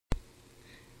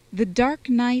The Dark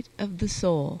Night of the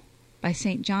Soul by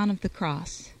St. John of the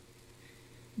Cross.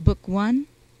 Book 1,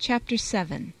 Chapter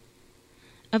 7.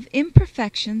 Of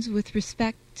Imperfections with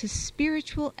respect to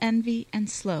Spiritual Envy and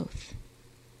Sloth.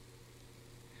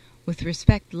 With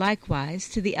respect likewise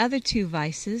to the other two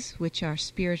vices, which are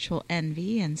spiritual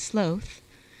envy and sloth,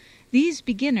 these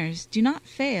beginners do not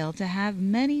fail to have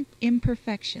many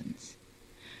imperfections.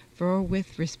 For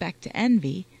with respect to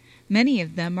envy, many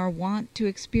of them are wont to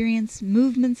experience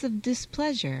movements of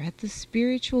displeasure at the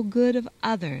spiritual good of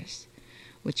others,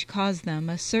 which cause them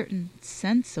a certain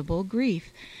sensible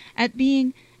grief at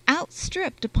being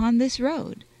outstripped upon this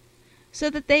road, so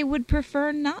that they would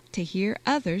prefer not to hear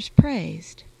others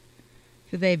praised.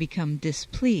 For they become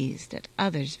displeased at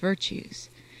others' virtues,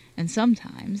 and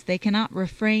sometimes they cannot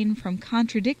refrain from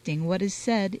contradicting what is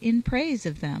said in praise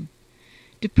of them,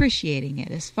 depreciating it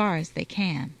as far as they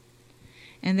can.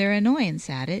 And their annoyance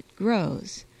at it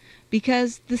grows,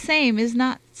 because the same is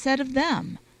not said of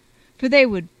them, for they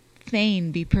would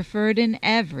fain be preferred in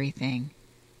everything.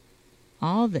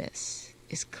 All this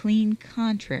is clean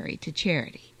contrary to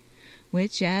charity,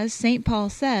 which, as St. Paul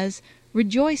says,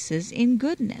 rejoices in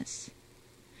goodness.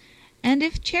 And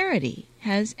if charity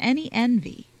has any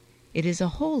envy, it is a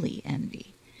holy envy,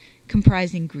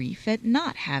 comprising grief at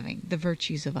not having the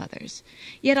virtues of others,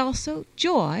 yet also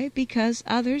joy because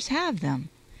others have them,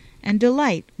 and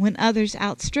delight when others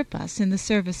outstrip us in the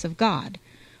service of God,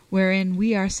 wherein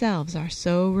we ourselves are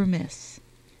so remiss.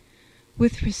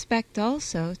 With respect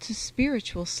also to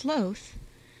spiritual sloth,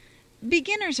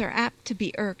 beginners are apt to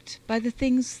be irked by the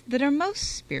things that are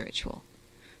most spiritual,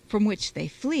 from which they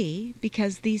flee,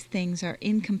 because these things are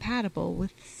incompatible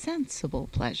with sensible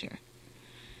pleasure.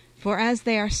 For as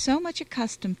they are so much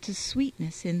accustomed to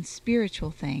sweetness in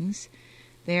spiritual things,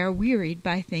 they are wearied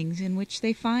by things in which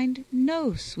they find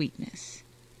no sweetness.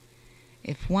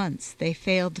 If once they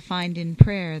failed to find in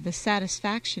prayer the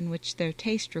satisfaction which their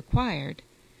taste required,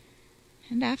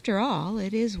 and after all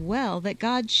it is well that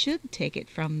God should take it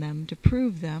from them to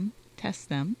prove them, test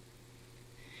them,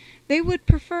 they would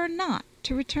prefer not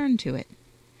to return to it.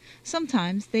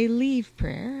 Sometimes they leave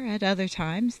prayer, at other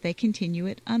times they continue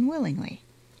it unwillingly.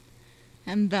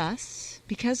 And thus,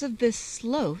 because of this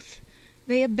sloth,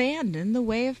 they abandon the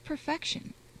way of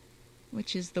perfection,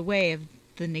 which is the way of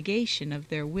the negation of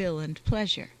their will and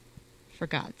pleasure, for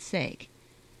God's sake,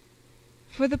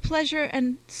 for the pleasure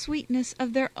and sweetness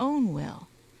of their own will,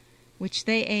 which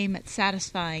they aim at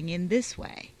satisfying in this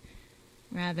way,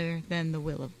 rather than the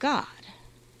will of God.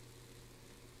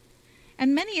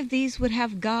 And many of these would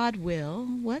have God will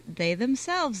what they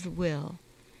themselves will,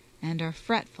 and are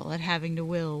fretful at having to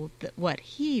will what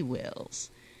He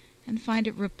wills, and find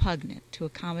it repugnant to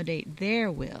accommodate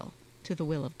their will to the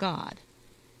will of God.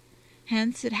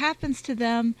 Hence it happens to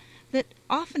them that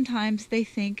oftentimes they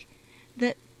think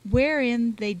that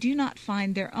wherein they do not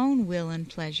find their own will and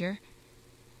pleasure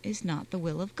is not the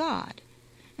will of God,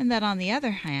 and that on the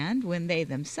other hand, when they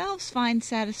themselves find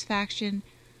satisfaction,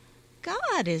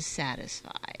 God is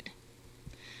satisfied.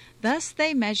 Thus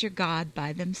they measure God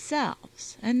by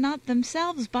themselves, and not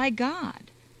themselves by God,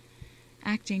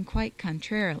 acting quite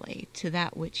contrarily to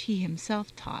that which He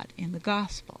Himself taught in the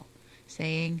Gospel,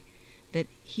 saying that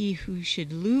he who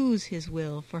should lose his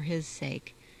will for His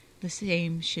sake, the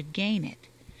same should gain it,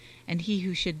 and he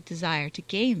who should desire to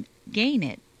gain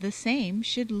it, the same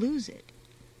should lose it.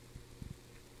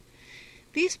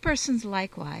 These persons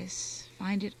likewise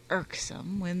find it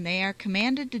irksome when they are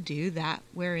commanded to do that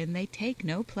wherein they take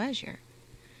no pleasure.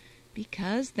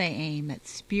 Because they aim at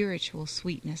spiritual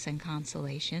sweetness and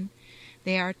consolation,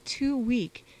 they are too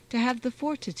weak to have the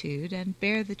fortitude and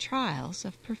bear the trials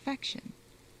of perfection.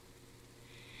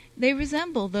 They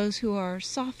resemble those who are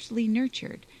softly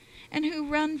nurtured, and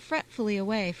who run fretfully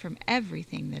away from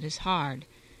everything that is hard,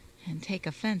 and take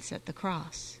offense at the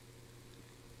cross,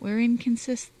 wherein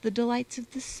consist the delights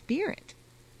of the Spirit.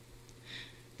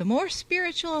 The more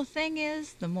spiritual a thing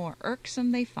is, the more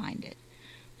irksome they find it,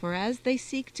 for as they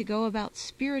seek to go about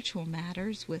spiritual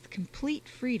matters with complete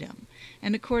freedom,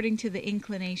 and according to the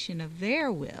inclination of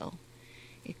their will,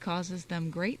 it causes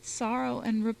them great sorrow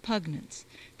and repugnance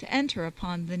to enter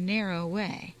upon the narrow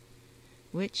way,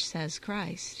 which, says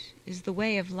Christ, is the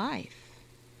way of life.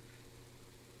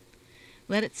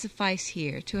 Let it suffice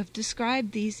here to have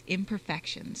described these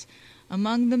imperfections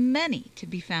among the many to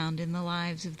be found in the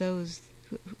lives of those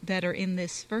that are in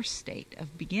this first state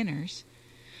of beginners,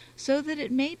 so that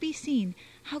it may be seen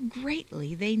how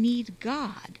greatly they need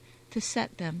God to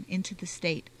set them into the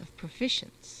state of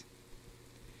proficience.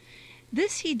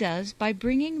 This He does by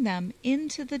bringing them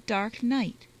into the dark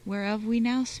night whereof we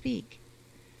now speak,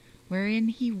 wherein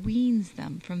he weans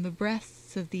them from the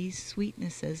breasts of these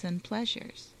sweetnesses and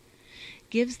pleasures,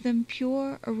 gives them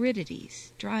pure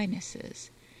aridities, drynesses,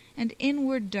 and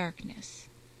inward darkness,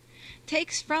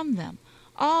 takes from them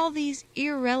all these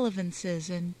irrelevances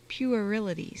and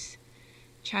puerilities,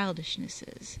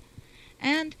 childishnesses,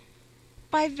 and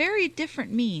by very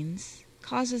different means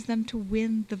causes them to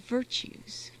win the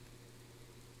virtues.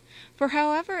 For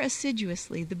however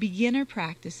assiduously the beginner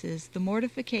practices the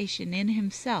mortification in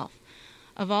himself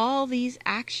of all these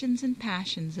actions and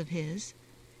passions of his,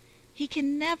 he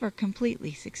can never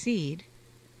completely succeed,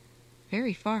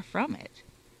 very far from it,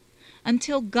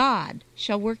 until God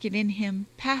shall work it in him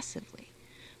passively,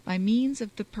 by means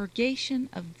of the purgation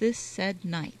of this said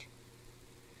night.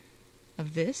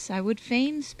 Of this I would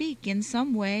fain speak in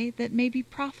some way that may be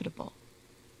profitable.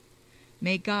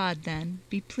 May God, then,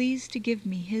 be pleased to give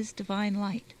me his divine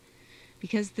light,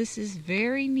 because this is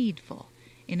very needful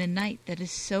in a night that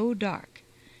is so dark,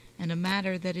 and a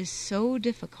matter that is so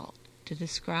difficult to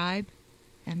describe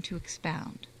and to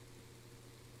expound.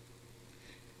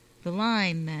 The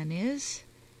line, then, is,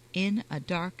 in a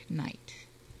dark night.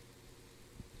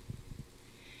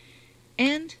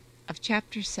 End of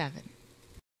chapter 7.